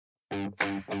Hi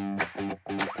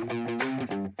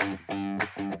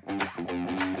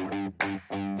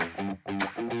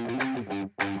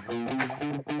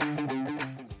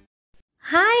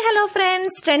hello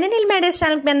friends, trendy Neelima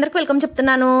ఛానల్కి మీ అందరికి welcome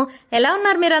చెప్తున్నాను. ఎలా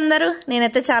ఉన్నారు మీరందరూ?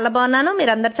 నేనైతే చాలా బాగున్నాను.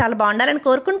 మీరందరూ చాలా బాగుండాలని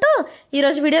కోరుకుంటూ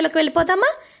ఈరోజు వీడియోలోకి వెళ్ళిపోతామా?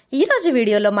 ఈరోజు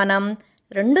వీడియోలో మనం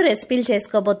 2 రెసిపీలు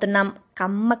చేసుకోబోతున్నాం.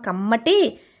 కమ్మటి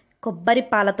కొబ్బరి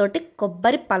పాలతోటి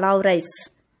కొబ్బరి పలావ్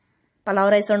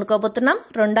రైస్ వండుకోబోతున్నాం.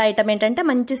 2 ఐటమ్ ఏంటంటే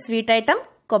మంచి స్వీట్ ఐటమ్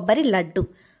కొబ్బరి లడ్డు.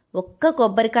 ఒక్క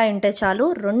కొబ్బరికాయ ఉంటే చాలు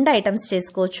 2 ఐటమ్స్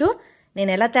చేసుకోవచ్చు.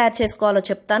 నేను ఎలా తయారు చేసుకోవాలో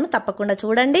చెప్తాను, తప్పకుండా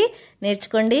చూడండి,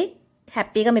 నేర్చుకోండి.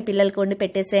 హ్యాపీగా మీ పిల్లలకి వండి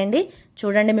పెట్టేసేయండి.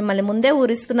 చూడండి, మిమ్మల్ని ముందే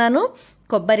ఊరిస్తున్నాను.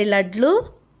 కొబ్బరి లడ్లు,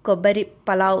 కొబ్బరి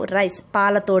పలావ్ రైస్,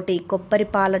 పాలతోటి. కొబ్బరి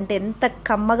పాలంటే ఎంత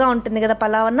కమ్మగా ఉంటుంది కదా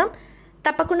పలావ్ అన్నం.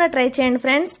 తప్పకుండా ట్రై చేయండి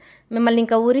ఫ్రెండ్స్. మిమ్మల్ని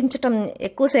ఇంకా ఊరించటం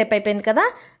ఎక్కువసేపు అయిపోయింది కదా.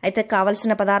 అయితే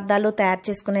కావలసిన పదార్థాలు, తయారు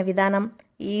చేసుకునే విధానం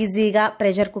ఈజీగా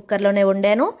ప్రెషర్ కుక్కర్లోనే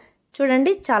వండాను.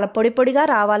 చూడండి, చాలా పొడిగా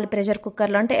రావాలి ప్రెషర్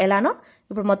కుక్కర్లో అంటే ఎలానో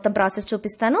ఇప్పుడు మొత్తం ప్రాసెస్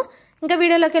చూపిస్తాను. ఇంకా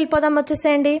వీడియోలోకి వెళ్ళిపోదాం,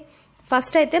 వచ్చేసేయండి.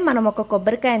 ఫస్ట్ అయితే మనం ఒక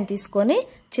కొబ్బరికాయని తీసుకొని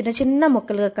చిన్న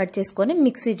ముక్కలుగా కట్ చేసుకొని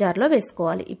మిక్సీ జార్లో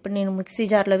వేసుకోవాలి. ఇప్పుడు నేను మిక్సీ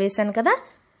జార్లో వేసాను కదా.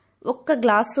 1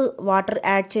 గ్లాసు వాటర్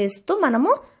యాడ్ చేస్తూ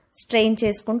మనము స్ట్రెయిన్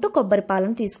చేసుకుంటూ కొబ్బరి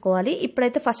పాలను తీసుకోవాలి.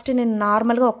 ఇప్పుడైతే ఫస్ట్ నేను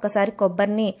నార్మల్గా ఒక్కసారి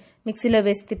కొబ్బరిని మిక్సీలో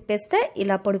వేసి తిప్పేస్తే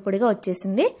ఇలా పొడిగా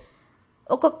వచ్చేసింది.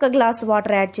 1 గ్లాసు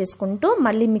వాటర్ యాడ్ చేసుకుంటూ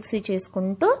మళ్ళీ మిక్సీ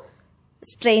చేసుకుంటూ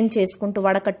స్ట్రెయిన్ చేసుకుంటూ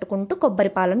వడకట్టుకుంటూ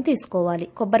కొబ్బరి పాలను తీసుకోవాలి.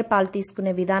 కొబ్బరి పాలు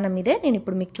తీసుకునే విధానం ఇదే, నేను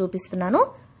ఇప్పుడు మీకు చూపిస్తున్నాను.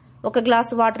 1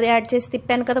 గ్లాసు వాటర్ యాడ్ చేసి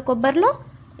తిప్పాను కదా కొబ్బరిలో.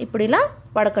 ఇప్పుడు ఇలా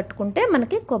వడకట్టుకుంటే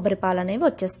మనకి కొబ్బరి పాలు అనేవి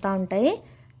వచ్చేస్తూ ఉంటాయి.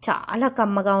 చాలా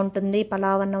కమ్మగా ఉంటుంది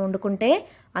పలావ్ అన్నం వండుకుంటే.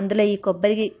 అందులో ఈ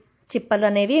కొబ్బరి చిప్పలు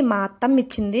అనేవి మా అత్తమ్మ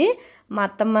ఇచ్చింది. మా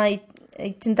అత్తమ్మ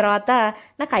ఇచ్చిన తర్వాత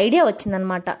నాకు ఐడియా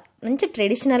వచ్చిందనమాట. మంచి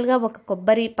ట్రెడిషనల్గా ఒక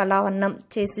కొబ్బరి పలావ్ అన్నం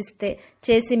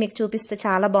చేసి మీకు చూపిస్తే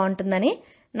చాలా బాగుంటుందని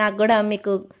నాకు కూడా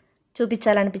మీకు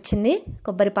చూపించాలనిపించింది.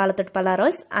 కొబ్బరి పాలతోటి పలావ్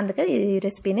రైస్, అందుకే ఈ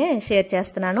రెసిపీని షేర్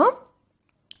చేస్తున్నాను.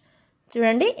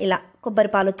 చూడండి, ఇలా కొబ్బరి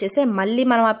పాలు వచ్చేసి మళ్ళీ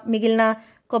మనం మిగిలిన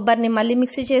కొబ్బరిని మళ్ళీ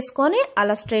మిక్సీ చేసుకొని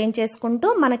అలా స్ట్రెయిన్ చేసుకుంటూ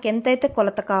మనకి ఎంతైతే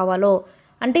కొలత కావాలో,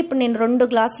 అంటే ఇప్పుడు నేను 2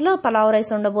 గ్లాసులు పలావ్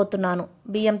రైస్ ఉండబోతున్నాను.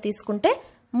 బియ్యం తీసుకుంటే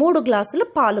 3 గ్లాసులు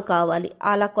పాలు కావాలి.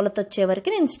 అలా కొలత వచ్చే వరకు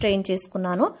నేను స్ట్రెయిన్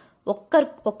చేసుకున్నాను.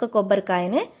 ఒక్క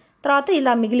కొబ్బరికాయనే. తర్వాత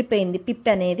ఇలా మిగిలిపోయింది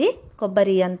పిప్పి అనేది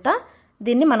కొబ్బరి అంతా.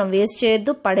 దీన్ని మనం వేస్ట్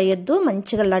చేయొద్దు, పడేయొద్దు.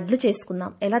 మంచిగా లడ్లు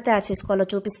చేసుకుందాం. ఎలా తయారు చేసుకోవాలో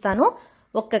చూపిస్తాను.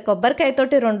 1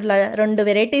 కొబ్బరికాయతోటి 2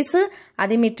 వెరైటీస్,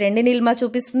 అది మీ ట్రెండీ నీలిమా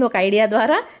చూపిస్తుంది ఒక ఐడియా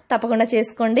ద్వారా. తప్పకుండా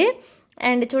చేసుకోండి.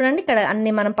 అండ్ చూడండి, ఇక్కడ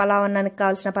అన్ని మనం పలావ్ అన్నానికి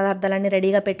కావాల్సిన పదార్థాలన్నీ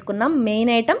రెడీగా పెట్టుకున్నాం.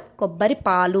 మెయిన్ ఐటమ్ కొబ్బరి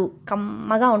పాలు,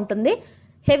 కమ్మగా ఉంటుంది.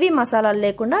 హెవీ మసాలాలు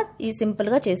లేకుండా ఈ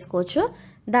సింపుల్గా చేసుకోవచ్చు.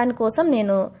 దానికోసం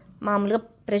నేను మామూలుగా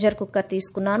ప్రెషర్ కుక్కర్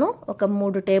తీసుకున్నాను. ఒక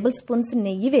 3 టేబుల్ స్పూన్స్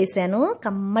నెయ్యి వేసాను,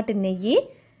 కమ్మటి నెయ్యి.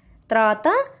 తర్వాత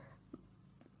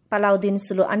పలావ్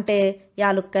దినుసులు అంటే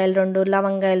యాలుక్కాయలు 2,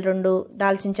 లవంగాయలు 2,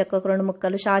 దాల్చిన చెక్క 2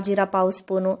 ముక్కలు, షాజీరా 1/2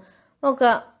 స్పూను, ఒక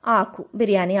ఆకు,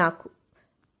 బిర్యానీ ఆకు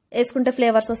వేసుకుంటే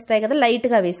ఫ్లేవర్స్ వస్తాయి కదా,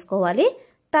 లైట్గా వేసుకోవాలి.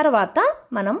 తర్వాత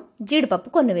మనం జీడిపప్పు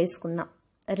కొన్ని వేసుకుందాం.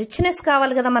 రిచ్నెస్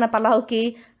కావాలి కదా మన పలావ్కి,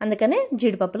 అందుకనే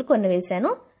జీడిపప్పులు కొన్ని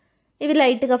వేసాను. ఇవి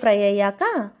లైట్గా ఫ్రై అయ్యాక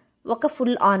ఒక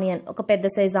ఫుల్ ఆనియన్, ఒక పెద్ద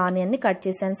సైజ్ ఆనియన్ని కట్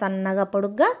చేసాను సన్నగా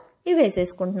పొడుగ్గా. ఇవి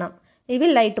వేసేసుకుంటున్నాం. ఇవి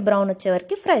లైట్ బ్రౌన్ వచ్చే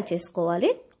వరకు ఫ్రై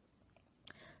చేసుకోవాలి.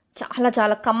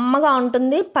 చాలా కమ్మగా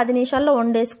ఉంటుంది. 10 నిమిషాల్లో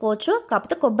వండేసుకోవచ్చు.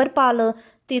 కాకపోతే కొబ్బరి పాలు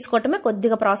తీసుకోవటమే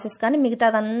కొద్దిగా ప్రాసెస్, కానీ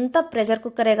మిగతాదంతా ప్రెషర్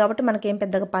కుక్కరే కాబట్టి మనకేం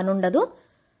పెద్దగా పని ఉండదు.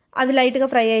 అవి లైట్గా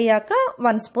ఫ్రై అయ్యాక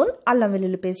 1 స్పూన్ అల్లం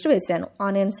వెల్లుల్లి పేస్ట్ వేసాను.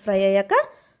 ఆనియన్స్ ఫ్రై అయ్యాక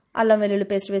అల్లం వెల్లుల్లి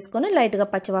పేస్ట్ వేసుకొని లైట్గా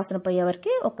పచ్చివాసన పోయే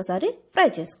వరకు ఒక్కసారి ఫ్రై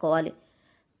చేసుకోవాలి.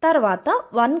 తర్వాత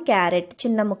 1 క్యారెట్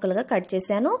చిన్న ముక్కలుగా కట్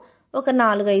చేశాను. ఒక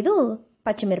 4-5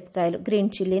 పచ్చిమిరపకాయలు,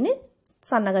 గ్రీన్ చిల్లీని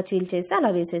సన్నగా చీల్చేసి అలా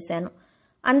వేసేసాను.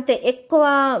 అంతే. ఎక్కువ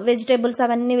వెజిటేబుల్స్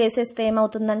అవన్నీ వేసేస్తే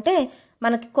ఏమవుతుందంటే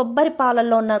మనకి కొబ్బరి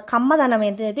పాలల్లో ఉన్న కమ్మదనం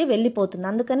అనేది వెళ్ళిపోతుంది.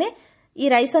 అందుకనే ఈ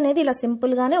రైస్ అనేది ఇలా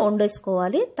సింపుల్గానే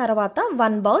వండేసుకోవాలి. తర్వాత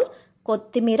 1 బౌల్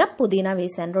కొత్తిమీర, పుదీనా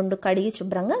వేసాను. 2 కడిగి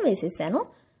శుభ్రంగా వేసేసాను.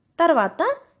 తర్వాత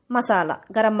మసాలా,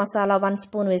 గరం మసాలా 1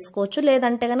 స్పూన్ వేసుకోవచ్చు,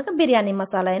 లేదంటే కనుక బిర్యానీ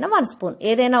మసాలా అయినా 1 స్పూన్,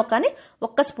 ఏదైనా కానీ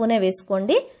 1 స్పూనే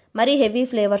వేసుకోండి. మరీ హెవీ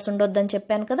ఫ్లేవర్స్ ఉండొద్దని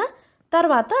చెప్పాను కదా.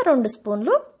 తర్వాత 2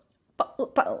 స్పూన్లు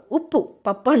ఉప్పు,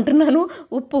 పప్పు అంటున్నాను,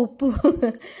 ఉప్పు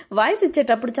వాయిస్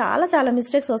ఇచ్చేటప్పుడు చాలా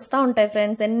మిస్టేక్స్ వస్తూ ఉంటాయి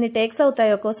ఫ్రెండ్స్. ఎన్ని టేక్స్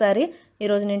అవుతాయి ఒక్కోసారి.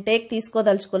 ఈరోజు నేను టేక్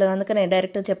తీసుకోదలుచుకోలేదు, అందుకనే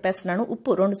డైరెక్ట్ చెప్పేస్తున్నాను.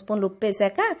 2 స్పూన్లు ఉప్పు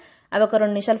వేసాక అవి ఒక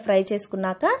 2 నిమిషాలు ఫ్రై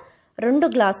చేసుకున్నాక 2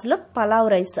 గ్లాసుల పలావ్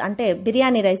రైస్ అంటే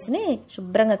బిర్యానీ రైస్ని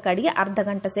శుభ్రంగా కడిగి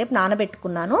అర్ధగంట సేపు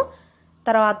నానబెట్టుకున్నాను.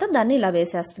 తర్వాత దాన్ని ఇలా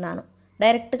వేసేస్తున్నాను.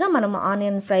 డైరెక్ట్గా మనం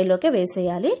ఆనియన్ ఫ్రైలోకే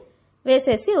వేసేయాలి.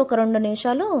 వేసేసి ఒక 2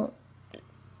 నిమిషాలు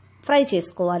ఫ్రై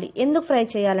చేసుకోవాలి. ఎందుకు ఫ్రై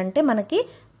చేయాలంటే మనకి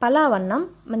పలావ్ అన్నం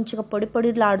మంచిగా పొడి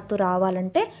పొడిలాడుతూ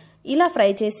రావాలంటే ఇలా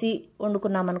ఫ్రై చేసి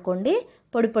వండుకున్నాం అనుకోండి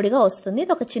పొడి పొడిగా వస్తుంది.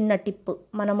 ఇది ఒక చిన్న టిప్.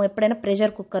 మనం ఎప్పుడైనా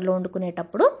ప్రెషర్ కుక్కర్లో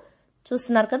వండుకునేటప్పుడు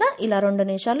చూస్తున్నారు కదా, ఇలా 2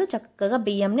 నిమిషాలు చక్కగా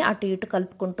బియ్యంని అటు ఇటు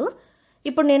కలుపుకుంటూ.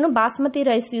 ఇప్పుడు నేను బాస్మతి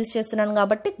రైస్ యూజ్ చేస్తున్నాను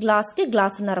కాబట్టి గ్లాస్కి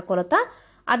గ్లాసున్నర కొలత.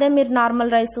 అదే మీరు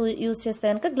నార్మల్ రైస్ యూజ్ చేస్తే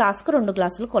కనుక గ్లాస్కు 2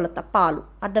 గ్లాసులు కొలత పాలు.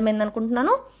 అర్థమైంది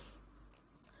అనుకుంటున్నాను.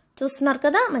 చూస్తున్నారు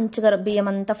కదా, మంచిగా బియ్యం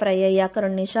అంతా ఫ్రై అయ్యాక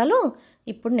 2 నిమిషాలు.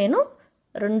 ఇప్పుడు నేను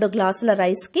 2 గ్లాసుల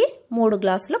రైస్కి 3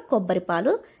 గ్లాసుల కొబ్బరి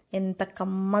పాలు. ఎంత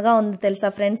కమ్మగా ఉంది తెలుసా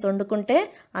ఫ్రెండ్స్ వండుకుంటే.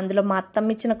 అందులో మా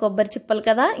అత్తమ్మ ఇచ్చిన కొబ్బరి చిప్పలు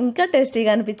కదా, ఇంకా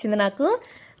టేస్టీగా అనిపించింది నాకు.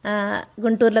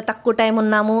 గుంటూరులో తక్కువ టైం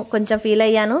ఉన్నాము, కొంచెం ఫీల్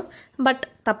అయ్యాను. బట్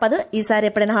తప్పదు, ఈసారి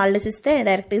ఎప్పుడైనా హాలిడేస్ ఇస్తే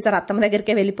డైరెక్ట్ ఈసారి అత్తమ్మ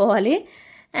దగ్గరికే వెళ్ళిపోవాలి.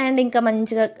 అండ్ ఇంకా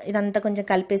మంచిగా ఇదంతా కొంచెం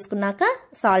కలిపేసుకున్నాక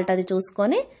సాల్ట్ అది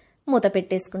చూసుకొని మూత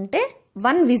పెట్టేసుకుంటే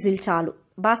 1 విజిల్ చాలు.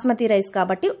 బాస్మతి రైస్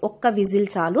కాబట్టి 1 విజిల్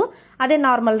చాలు. అదే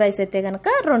నార్మల్ రైస్ అయితే కనుక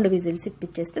 2 విజిల్స్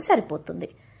ఇప్పించేస్తే సరిపోతుంది.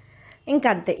 ఇంకా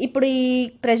అంతే. ఇప్పుడు ఈ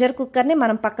ప్రెషర్ కుక్కర్ని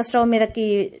మనం పక్క స్టవ్ మీదకి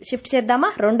షిఫ్ట్ చేద్దామా?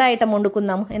 2 ఐటమ్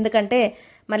వండుకుందాము. ఎందుకంటే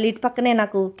మళ్ళీ ఇటు పక్కనే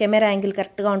నాకు కెమెరా యాంగిల్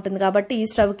కరెక్ట్గా ఉంటుంది కాబట్టి ఈ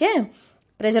స్టవ్కే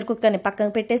ప్రెషర్ కుక్కర్ని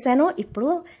పక్కకు పెట్టేశాను. ఇప్పుడు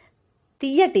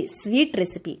తీయటి స్వీట్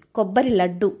రెసిపీ కొబ్బరి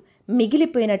లడ్డు.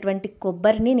 మిగిలిపోయినటువంటి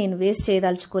కొబ్బరిని నేను వేస్ట్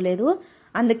చేయదలుచుకోలేదు,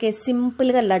 అందుకే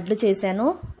సింపుల్గా లడ్లు చేశాను.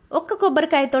 1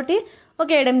 కొబ్బరికాయతోటి ఒక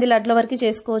 7-8 లడ్ల వరకు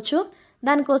చేసుకోవచ్చు.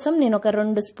 దానికోసం నేను ఒక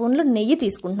 2 స్పూన్లు నెయ్యి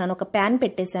తీసుకుంటున్నాను. ఒక ప్యాన్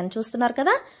పెట్టేశాను, చూస్తున్నారు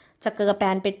కదా. చక్కగా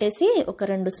ప్యాన్ పెట్టేసి ఒక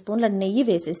 2 స్పూన్ల నెయ్యి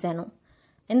వేసేసాను.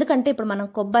 ఎందుకంటే ఇప్పుడు మనం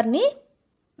కొబ్బరిని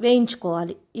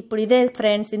వేయించుకోవాలి. ఇప్పుడు ఇదే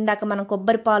ఫ్రెండ్స్, ఇందాక మనం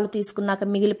కొబ్బరి పాలు తీసుకున్నాక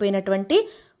మిగిలిపోయినటువంటి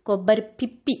కొబ్బరి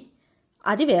పిప్పి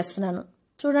అది వేస్తున్నాను.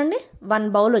 చూడండి 1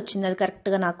 బౌల్ వచ్చింది. అది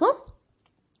కరెక్ట్గా నాకు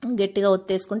గట్టిగా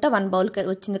ఒత్తేసుకుంటే 1 బౌల్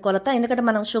వచ్చింది కొలత. ఎందుకంటే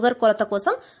మనం షుగర్ కొలత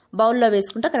కోసం బౌల్లో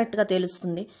వేసుకుంటే కరెక్ట్గా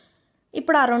తెలుస్తుంది.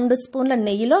 ఇప్పుడు ఆ 2 స్పూన్ల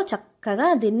నెయ్యిలో చక్కగా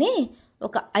దీన్ని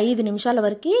ఒక 5 నిమిషాల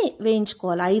వరకు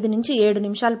వేయించుకోవాలి. 5 నుంచి 7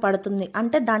 నిమిషాలు పడుతుంది.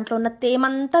 అంటే దాంట్లో ఉన్న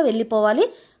తేమంతా వెళ్ళిపోవాలి,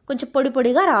 కొంచెం పొడి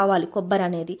పొడిగా రావాలి కొబ్బరి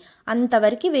అనేది.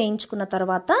 అంతవరకు వేయించుకున్న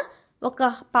తర్వాత ఒక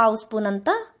 1/2 స్పూన్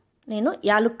అంతా నేను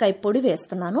యాలుక్కాయ పొడి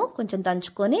వేస్తున్నాను. కొంచెం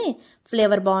దంచుకొని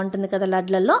ఫ్లేవర్ బాగుంటుంది కదా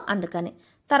లడ్లలో, అందుకని.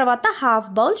 తర్వాత 1/2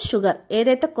 బౌల్ షుగర్.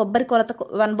 ఏదైతే కొబ్బరి కొలత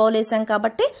 1 బౌల్ వేసాం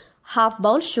కాబట్టి 1/2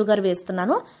 బౌల్ షుగర్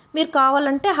వేస్తున్నాను. మీరు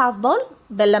కావాలంటే 1/2 బౌల్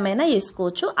బెల్లమైనా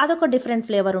వేసుకోవచ్చు, అదొక డిఫరెంట్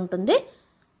ఫ్లేవర్ ఉంటుంది.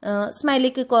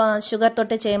 స్మైలీకి షుగర్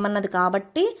తోటే చేయమన్నది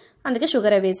కాబట్టి అందుకే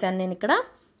షుగరే వేసాను నేను ఇక్కడ.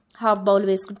 1/2 బౌల్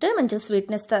వేసుకుంటే మంచిగా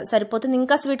స్వీట్నెస్ సరిపోతుంది.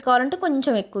 ఇంకా స్వీట్ కావాలంటే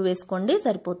కొంచెం ఎక్కువ వేసుకోండి,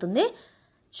 సరిపోతుంది.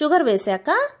 షుగర్ వేసాక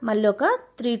మళ్ళీ ఒక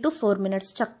 3 to 4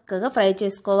 మినిట్స్ చక్కగా ఫ్రై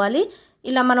చేసుకోవాలి.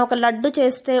 ఇలా మనం ఒక లడ్డు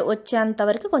చేస్తే వచ్చేంత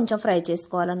వరకు కొంచెం ఫ్రై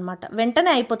చేసుకోవాలన్నమాట. వెంటనే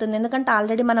అయిపోతుంది, ఎందుకంటే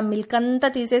ఆల్రెడీ మనం మిల్క్ అంతా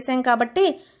తీసేసాం కాబట్టి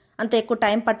అంత ఎక్కువ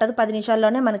టైం పట్టదు. 10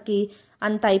 నిమిషాల్లోనే మనకి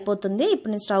అంత అయిపోతుంది.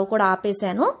 ఇప్పుడు నేను స్టవ్ కూడా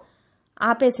ఆపేసాను.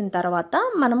 ఆపేసిన తర్వాత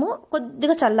మనము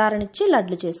కొద్దిగా చల్లారనిచ్చి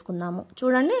లడ్లు చేసుకుందాము.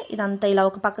 చూడండి ఇదంతా ఇలా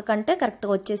ఒక పక్క కంటే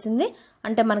కరెక్ట్గా వచ్చేసింది.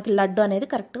 అంటే మనకి లడ్డు అనేది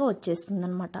కరెక్ట్గా వచ్చేస్తుంది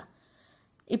అనమాట.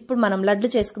 ఇప్పుడు మనం లడ్లు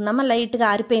చేసుకుందామా. లైట్గా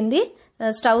ఆరిపోయింది.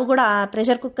 స్టవ్ కూడా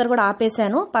ప్రెషర్ కుక్కర్ కూడా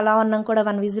ఆపేసాను. పలావ్ అన్నం కూడా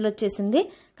 1 విజిల్ వచ్చేసింది.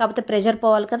 కాకపోతే ప్రెషర్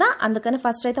పోవాలి కదా, అందుకని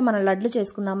ఫస్ట్ అయితే మనం లడ్లు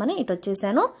చేసుకుందామని ఇటు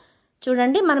వచ్చేసాను.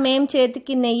 చూడండి మనం ఏం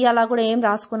చేతికి నెయ్యి అలా కూడా ఏం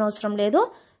రాసుకునే అవసరం లేదు.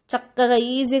 చక్కగా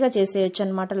ఈజీగా చేసేయచ్చు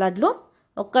అనమాట లడ్లు.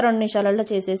 1-2 నిమిషాలలో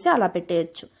చేసేసి అలా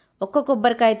పెట్టేయచ్చు. 1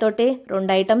 కొబ్బరికాయతోటి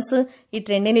 2 ఐటమ్స్ ఈ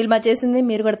ట్రెండీ నీలిమ చేసింది.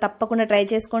 మీరు కూడా తప్పకుండా ట్రై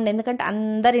చేసుకోండి. ఎందుకంటే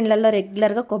అందరి ఇళ్లలో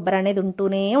రెగ్యులర్గా కొబ్బరి అనేది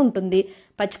ఉంటూనే ఉంటుంది.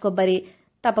 పచ్చి కొబ్బరి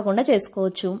తప్పకుండా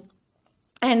చేసుకోవచ్చు.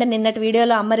 అండ్ నిన్నటి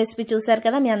వీడియోలో అమ్మ రెసిపీ చూసారు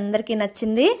కదా, మీ అందరికీ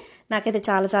నచ్చింది. నాకైతే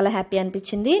చాలా చాలా హ్యాపీ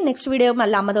అనిపించింది. నెక్స్ట్ వీడియో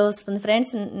మళ్ళీ అమ్మదో వస్తుంది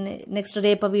ఫ్రెండ్స్, నెక్స్ట్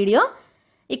రేపు వీడియో.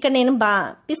 ఇక్కడ నేను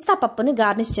పిస్తా పప్పుని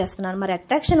గార్నిష్ చేస్తున్నాను. మరి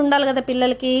అట్రాక్షన్ ఉండాలి కదా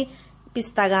పిల్లలకి.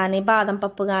 పిస్తా కానీ, బాదం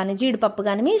పప్పు కానీ, జీడిపప్పు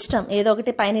కానీ మీ ఇష్టం, ఏదో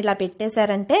ఒకటి పైన ఇలా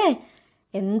పెట్టేశారంటే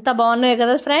ఎంత బాగున్నాయో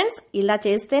కదా ఫ్రెండ్స్. ఇలా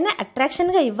చేస్తేనే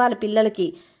అట్రాక్షన్గా ఇవ్వాలి పిల్లలకి.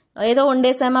 ఏదో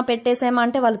వండేసామా పెట్టేసామా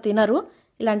అంటే వాళ్ళు తినరు.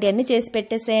 ఇలాంటివన్నీ చేసి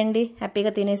పెట్టేసేయండి,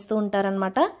 హ్యాపీగా తినేస్తూ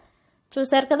ఉంటారనమాట.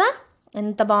 చూసారు కదా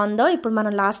ఎంత బాగుందో. ఇప్పుడు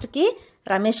మనం లాస్ట్కి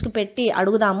రమేష్కి పెట్టి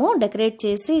అడుగుదాము. డెకరేట్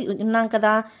చేసి ఉన్నాం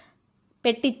కదా,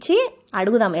 పెట్టించి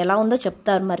అడుగుదాం ఎలా ఉందో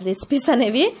చెప్తారు మరి రెసిపీస్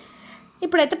అనేవి.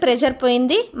 ఇప్పుడైతే ప్రెషర్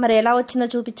పోయింది. మరి ఎలా వచ్చిందో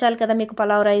చూపించాలి కదా మీకు.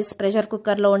 పలావ్ రైస్ ప్రెషర్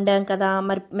కుక్కర్లో వండాం కదా,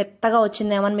 మరి మెత్తగా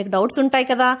వచ్చిందేమో అని మీకు డౌట్స్ ఉంటాయి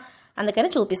కదా, అందుకని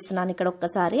చూపిస్తున్నాను ఇక్కడ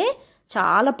ఒక్కసారి.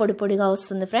 చాలా పొడి పొడిగా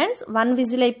వస్తుంది ఫ్రెండ్స్. 1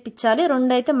 విజిల్ ఇప్పించాలి,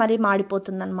 2 అయితే మరీ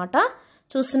మాడిపోతుంది అనమాట.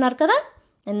 చూస్తున్నారు కదా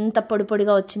ఎంత పొడి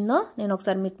పొడిగా వచ్చిందో. నేను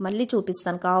ఒకసారి మీకు మళ్ళీ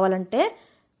చూపిస్తాను కావాలంటే.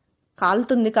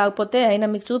 కాలుతుంది కాకపోతే అయినా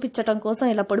మీకు చూపించటం కోసం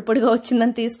ఇలా పొడి పొడిగా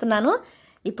వచ్చిందని తీస్తున్నాను.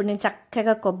 ఇప్పుడు నేను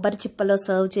చక్కగా కొబ్బరి చిప్పలో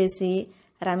సర్వ్ చేసి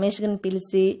రమేష్ని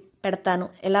పిలిచి పెడతాను.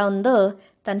 ఎలా ఉందో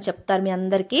తను చెప్తారు మీ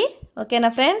అందరికీ. ఓకేనా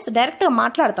ఫ్రెండ్స్. డైరెక్ట్గా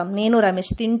మాట్లాడతాం నేను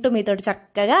రమేష్ తింటూ మీతోటి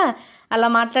చక్కగా. అలా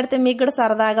మాట్లాడితే మీకు కూడా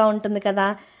సరదాగా ఉంటుంది కదా.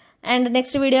 అండ్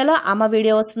నెక్స్ట్ వీడియోలో అమ్మ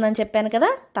వీడియో వస్తుందని చెప్పాను కదా,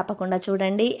 తప్పకుండా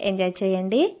చూడండి, ఎంజాయ్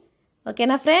చేయండి.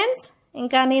 ఓకేనా ఫ్రెండ్స్?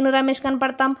 ఇంకా నేను రమేష్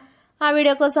కనపడతాం. ఆ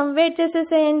వీడియో కోసం వెయిట్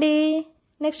చేసేసేయండి.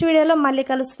 నెక్స్ట్ వీడియోలో మళ్ళీ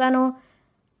కలుస్తాను.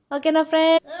 ఓకేనా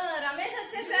ఫ్రెండ్స్? రమేష్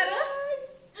వచ్చేసారు.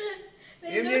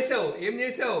 ఏం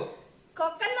చేసావు?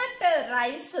 కోకోనట్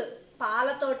రైస్,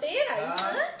 పాలతోటి రైస్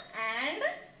అండ్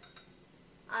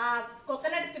ఆ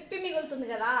కోకోనట్ పిప్పి మిగులుతుంది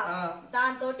కదా,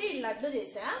 దాంతో లడ్డు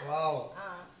చేసా.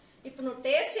 ఇప్పుడు నువ్వు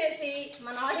టేస్ట్ చేసి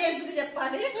మన ఆడియన్స్ కి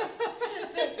చెప్పాలి.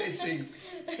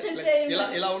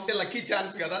 ఇలా ఉంటే లక్కీ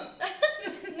ఛాన్స్ కదా.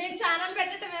 నేను ఛానల్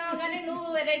పెట్టటమేమో కానీ నువ్వు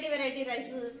వెరైటీ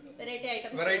రైస్,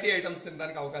 వెరైటీ ఐటమ్స్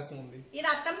తినడానికి అవకాశం ఉంది. ఇది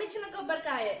అత్తమ్మ ఇచ్చిన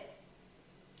కొబ్బరికాయ,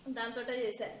 దాంతో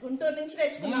చేసా. గుంటూరు నుంచి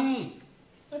తెచ్చుకున్నాం.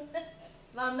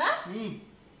 బాగుందా?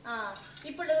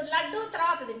 ఇప్పుడు లడ్డు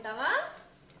తర్వాత తింటావా?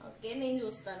 ఓకే, నేను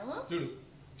చూస్తాను. చూడు,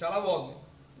 చాలా బాగుంది.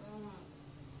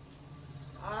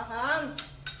 ఆహా,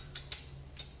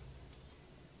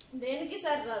 దేనికి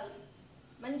సార్ రాదు.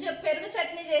 మంచిగా పెరుగు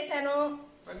చట్నీ చేశాను.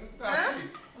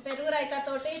 పెరుగు రైతా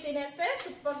తోటి తినేస్తే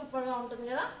సూపర్ గా ఉంటుంది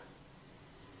కదా.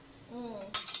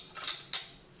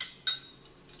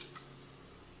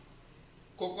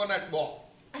 Coconut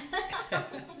box.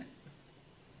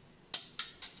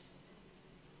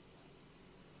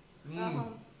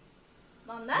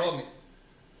 బాగుందా?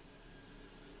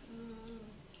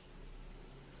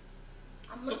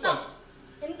 అమృతం.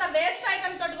 ఇంత వేస్ట్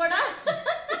ఐటమ్ తోటి కూడా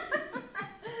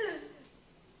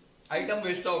ఐటమ్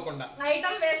వేస్ట్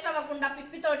అవ్వకుండా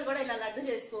పిప్పి తోటి కూడా ఇలా లడ్డు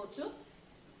చేసుకోవచ్చు.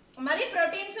 మరి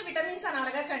ప్రోటీన్స్ విటమిన్స్ అని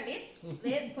అడగకండి,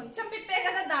 కొంచెం పిప్పే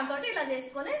కదా, దాంతో ఇలా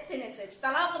చేసుకొని తినేసేయచ్చు.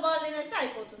 తలా ఒక బౌల్ తినేస్తే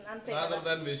అయిపోతుంది, అంతే.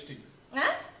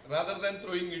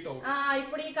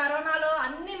 ఇప్పుడు ఈ కరోనాలో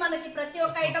అన్ని మనకి ప్రతి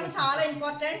ఒక్క ఐటమ్ చాలా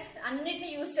ఇంపార్టెంట్, అన్నిటిని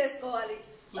యూజ్ చేసుకోవాలి.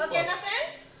 ఓకేనా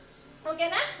ఫ్రెండ్స్?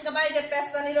 ఓకేనా? ఇంకా బాయ్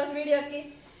చెప్పేస్తాను. ఈ రోజు వీడియో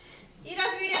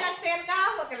నచ్చితే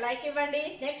ఒక లైక్ ఇవ్వండి.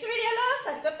 నెక్స్ట్ వీడియోలో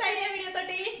సరికొత్త ఐడియా వీడియో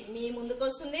తోటి మీ ముందుకు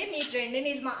వస్తుంది మీ ట్రెండీ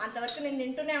నీలిమ. అంతవరకు నేను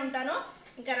తింటూనే ఉంటాను.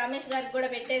 ఇంకా రమేష్ గారికి కూడా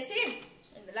పెట్టేసి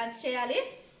లంచ్ చేయాలి.